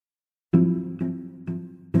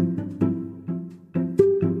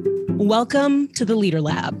Welcome to the Leader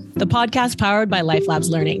Lab, the podcast powered by Life Labs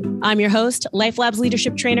Learning. I'm your host, Life Labs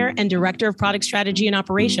leadership trainer and director of product strategy and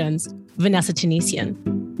operations, Vanessa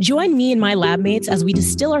Tunisian. Join me and my lab mates as we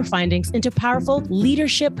distill our findings into powerful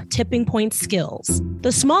leadership tipping point skills,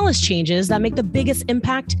 the smallest changes that make the biggest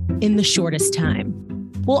impact in the shortest time.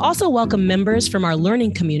 We'll also welcome members from our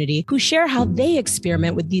learning community who share how they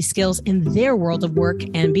experiment with these skills in their world of work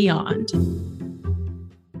and beyond.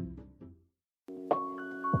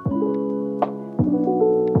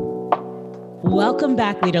 Welcome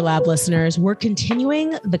back, Leader Lab listeners. We're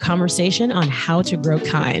continuing the conversation on how to grow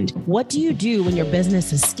kind. What do you do when your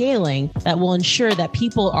business is scaling that will ensure that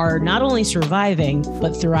people are not only surviving,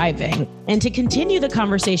 but thriving? And to continue the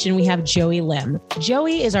conversation, we have Joey Lim.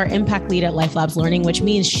 Joey is our impact lead at Life Labs Learning, which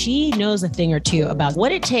means she knows a thing or two about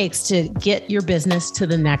what it takes to get your business to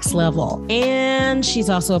the next level. And she's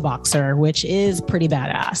also a boxer, which is pretty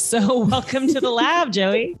badass. So welcome to the lab,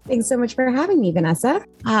 Joey. Thanks so much for having me, Vanessa.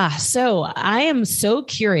 So I am so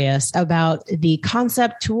curious about the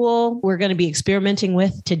concept tool we're going to be experimenting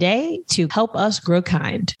with today to help us grow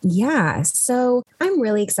kind. Yeah. So I'm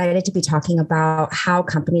really excited to be talking about how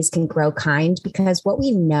companies can grow kind, because what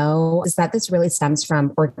we know is that this really stems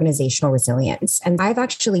from organizational resilience. And I've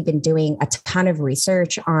actually been doing a ton of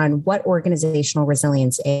research on what organizational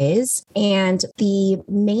resilience is. And the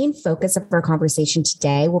main focus of our conversation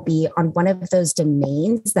today will be on one of those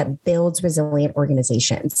domains that builds resilient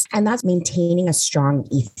organizations, and that's maintaining a strong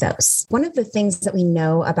ethos. One of the things that we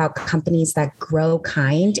know about companies that grow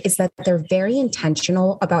kind is that they're very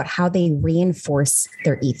intentional about how they reinforce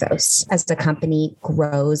their ethos as the company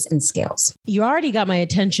grows and scales. You already got my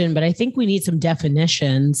attention, but I think we need some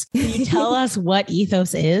definitions. Can you tell us what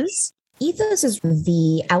ethos is? Ethos is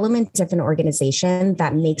the element of an organization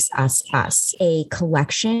that makes us, a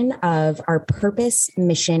collection of our purpose,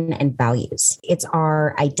 mission, and values. It's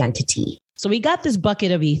our identity. So we got this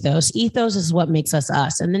bucket of ethos. Ethos is what makes us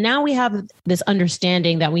us. And then now we have this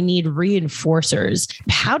understanding that we need reinforcers.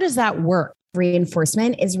 How does that work?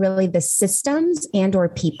 Reinforcement is really the systems and or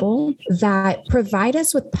people that provide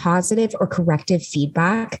us with positive or corrective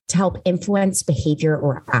feedback to help influence behavior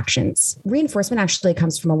or actions. Reinforcement actually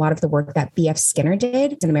comes from a lot of the work that B.F. Skinner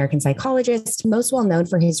did, an American psychologist, most well known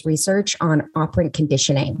for his research on operant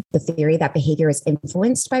conditioning, the theory that behavior is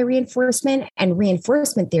influenced by reinforcement. And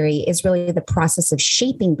reinforcement theory is really the process of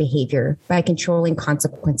shaping behavior by controlling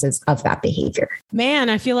consequences of that behavior. Man,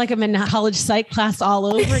 I feel like I'm in a college psych class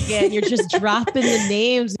all over again. You're just dropping the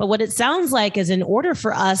names. But what it sounds like is in order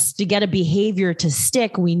for us to get a behavior to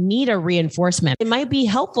stick, we need a reinforcement. It might be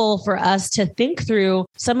helpful for us to think through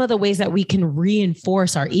some of the ways that we can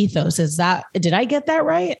reinforce our ethos. Did I get that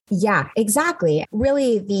right? Yeah, exactly.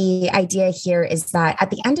 Really, the idea here is that at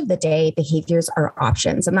the end of the day, behaviors are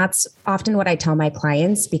options. And that's often what I tell my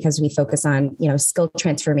clients because we focus on, skill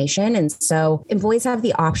transformation. And so employees have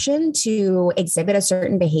the option to exhibit a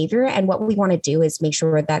certain behavior. And what we want to do is make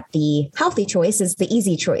sure that the healthy choice is the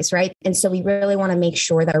easy choice, right? And so we really want to make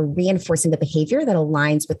sure that we're reinforcing the behavior that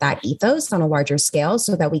aligns with that ethos on a larger scale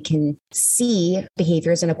so that we can see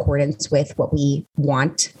behaviors in accordance with what we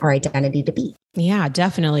want our identity to be. Yeah,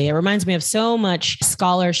 definitely. It reminds me of so much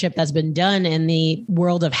scholarship that's been done in the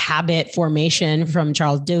world of habit formation from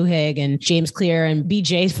Charles Duhigg and James Clear and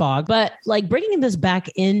B.J. Fogg. But bringing this back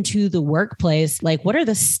into the workplace, what are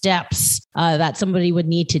the steps that somebody would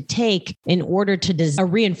need to take in order to design a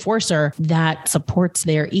reinforcer that supports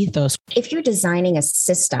their ethos? If you're designing a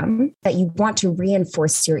system that you want to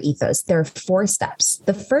reinforce your ethos, there are 4 steps.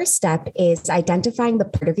 The first step is identifying the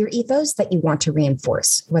part of your ethos that you want to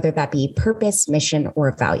reinforce, whether that be purpose, mission,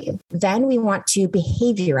 or value. Then we want to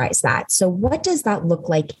behaviorize that. So what does that look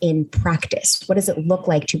like in practice? What does it look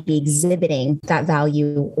like to be exhibiting that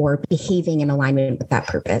value or behaving in alignment with that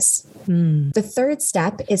purpose? The third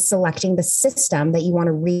step is selecting the system that you want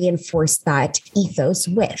to reinforce that ethos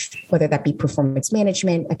with, whether that be performance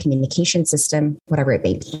management, a communication system, whatever it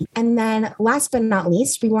may be. And then last but not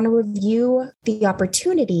least, we want to review the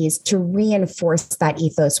opportunities to reinforce that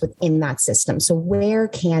ethos within that system. So where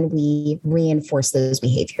can we reinforce those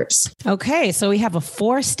behaviors? Okay, so we have a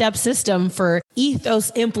 4-step system for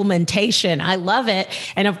ethos implementation. I love it.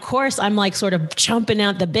 And of course, I'm sort of jumping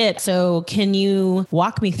out the bit. So can you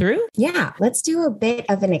walk me through? Yeah, let's do a bit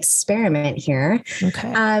of an experiment here.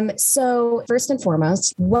 Okay. So first and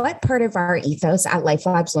foremost, what part of our ethos at Life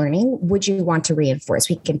Labs Learning would you want to reinforce?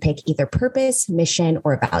 We can pick either purpose, mission,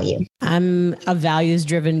 or value. I'm a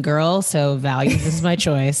values-driven girl, so values is my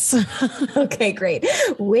choice. Okay, great.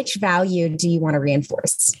 Which value do you want to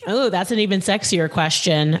reinforce? Oh, that's an even sexier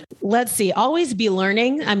question. Let's see. Always be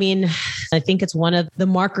learning. I mean, I think it's one of the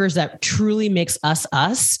markers that truly makes us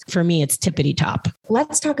us. For me, it's tippity top.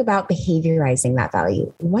 Let's talk about behaviorizing that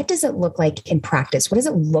value. What does it look like in practice? What does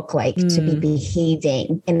it look like to be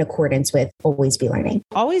behaving in accordance with always be learning?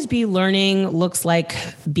 Always be learning looks like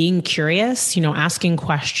being curious, asking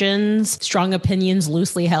questions, strong opinions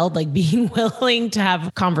loosely held, like being willing to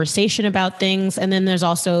have conversation about things. And then there's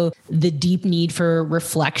also the deep need for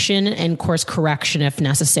reflection and course correction if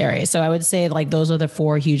necessary. So I would say like those are the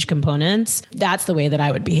 4 huge components. That's the way that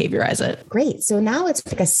I would behaviorize it. Great. So now it's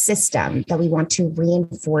like a system that we want to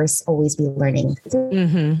reinforce always be learning.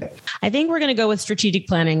 I think we're going to go with strategic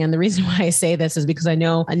planning. And the reason why I say this is because I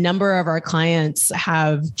know a number of our clients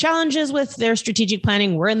have challenges with their strategic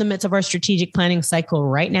planning. We're in the midst of our strategic planning cycle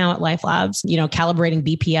right now at Life Labs, calibrating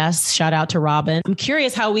BPS. Shout out to Robin. I'm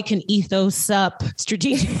curious how we can ethos up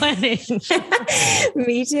strategic planning.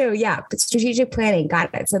 Me too. Yeah. But strategic planning.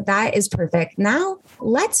 Got it. So that is perfect. Now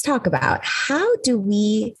let's talk about how do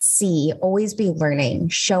we see always be learning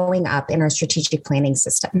showing up in our strategic planning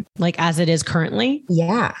system? Like as it is currently?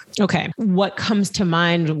 Yeah. Okay. What comes to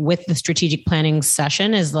mind with the strategic planning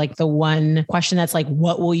session is like the one question that's like,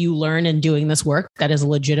 what will you learn in doing this work? That is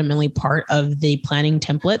legitimately part of the planning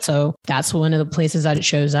template. So that's one of the places that it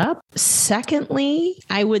shows up. Secondly,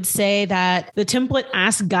 I would say that the template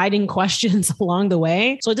asks guiding questions along the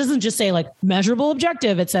way. So it doesn't just say like measurable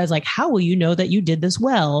objective. It says like, how will you know that you did this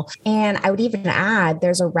well? And I would even add,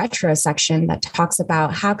 there's a retro section that talks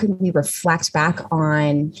about how can we reflect back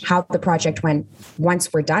on how the project went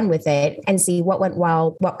once we're done with it and see what went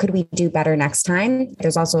well, what could we do better next time.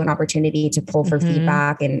 There's also an opportunity to pull for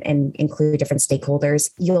feedback and include different stakeholders.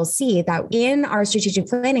 You'll see that in our strategic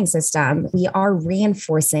planning system, we are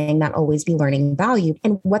reinforcing that always be learning value.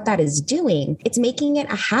 And what that is doing, it's making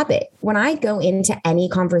it a habit. When I go into any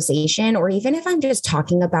conversation, or even if I'm just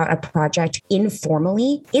talking about a project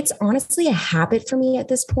informally, it's honestly a habit for me at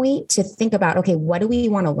this point to think about, okay, what do we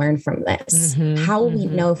want to learn from this? How will we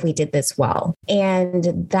know if we did this well?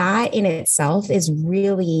 And that in itself is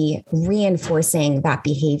really reinforcing that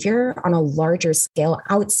behavior on a larger scale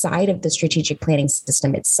outside of the strategic planning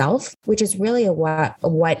system itself, which is really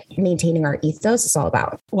what maintaining our ethos is all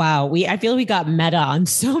about. Wow. I feel we got meta on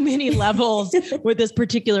so many levels with this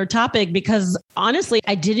particular topic, because honestly,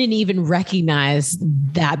 I didn't even recognize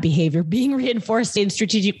that behavior being reinforced in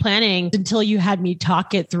strategic planning until you had me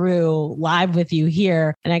talk it through live with you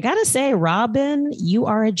here. And I got to say, Robin, you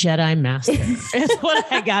are a Jedi master. Is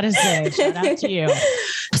what I got to say. Shout out to you.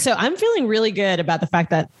 So I'm feeling really good about the fact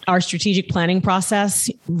that our strategic planning process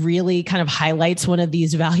really kind of highlights one of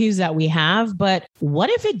these values that we have. But what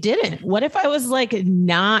if it didn't? What if I was like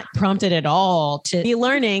not prompted at all to be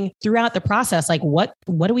learning throughout the process? Like what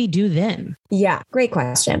do we do then? Yeah, great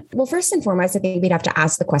question. Well, first and foremost, I think we'd have to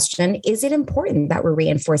ask the question, is it important that we're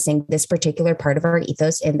reinforcing this particular part of our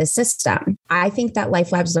ethos in the system? I think that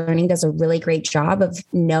Life Labs Learning does a really great job of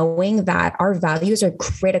knowing that our values are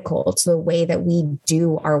critical to the way that we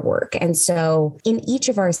do our work. And so in each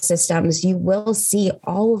of our systems, you will see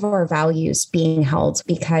all of our values being held,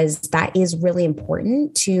 because that is really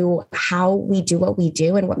important to how we do what we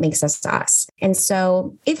do and what makes us us. And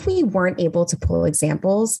so if we weren't able to pull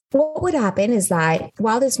examples, what would happen is that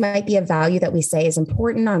while this might be a value that we say is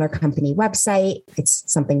important on our company website, it's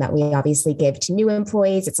something that we obviously give to new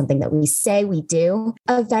employees, it's something that we say we do,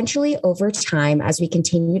 eventually over time, as we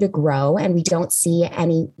continue to grow and we don't see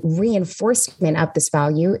any reinforcement of this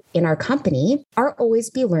value in our company, our always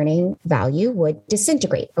be learning value would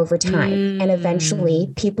disintegrate over time. And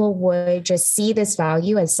eventually people would just see this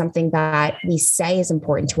value as something that we say is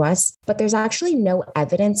important to us, but there's actually no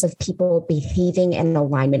evidence of people behaving in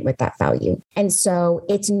alignment with that value. And so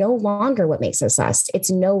it's no longer what makes us us. It's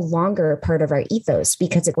no longer part of our ethos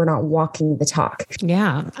because we're not walking the talk.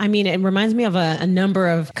 Yeah. I mean, it reminds me of a number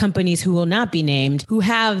of companies who will not be named, who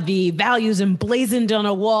have the values emblazoned on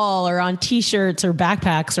a wall or on t-shirts or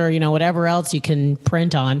backpacks or, whatever else you can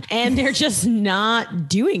print on. And they're just not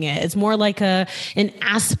doing it. It's more like an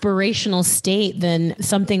aspirational state than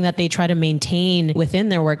something that they try to maintain within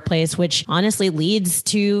their workplace, which honestly leads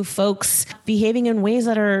to folks behaving in ways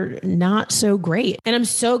that are not so great. And I'm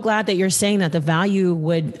so glad that you're saying that the value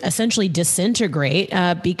would essentially disintegrate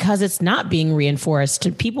because it's not being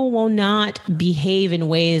reinforced. People will not behave in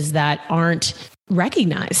ways that aren't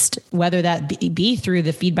recognized, whether that be through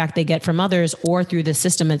the feedback they get from others or through the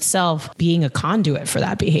system itself being a conduit for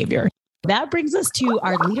that behavior. That brings us to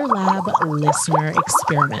our Leader Lab listener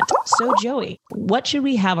experiment. So Joey, what should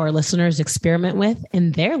we have our listeners experiment with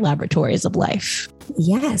in their laboratories of life?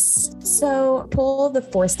 Yes. So pull the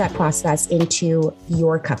 4-step process into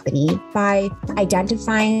your company by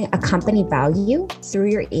identifying a company value through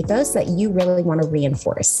your ethos that you really want to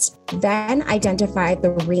reinforce. Then identify the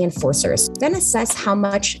reinforcers. Then assess how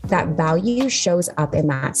much that value shows up in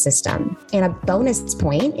that system. And a bonus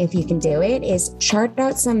point, if you can do it, is chart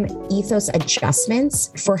out some ethos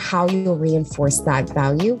adjustments for how you'll reinforce that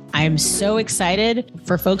value. I am so excited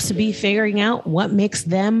for folks to be figuring out what makes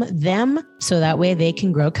them them, so that way they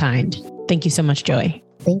can grow kind. Thank you so much, Joy.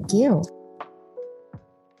 Thank you.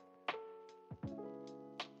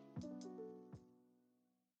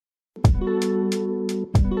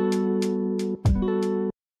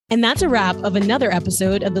 And that's a wrap of another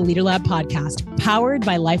episode of the Leader Lab podcast, powered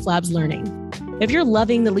by Life Labs Learning. If you're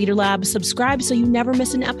loving the Leader Lab, subscribe so you never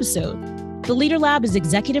miss an episode. The Leader Lab is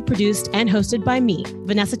executive produced and hosted by me,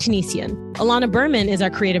 Vanessa Tanesian. Alana Berman is our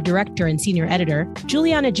creative director and senior editor.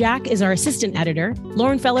 Juliana Jack is our assistant editor.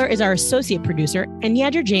 Lauren Feller is our associate producer. And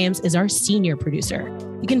Yadra James is our senior producer.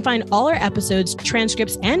 You can find all our episodes,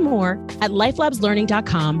 transcripts, and more at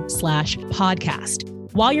lifelabslearning.com/podcast.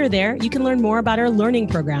 While you're there, you can learn more about our learning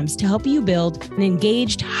programs to help you build an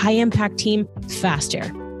engaged, high-impact team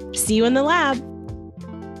faster. See you in the lab.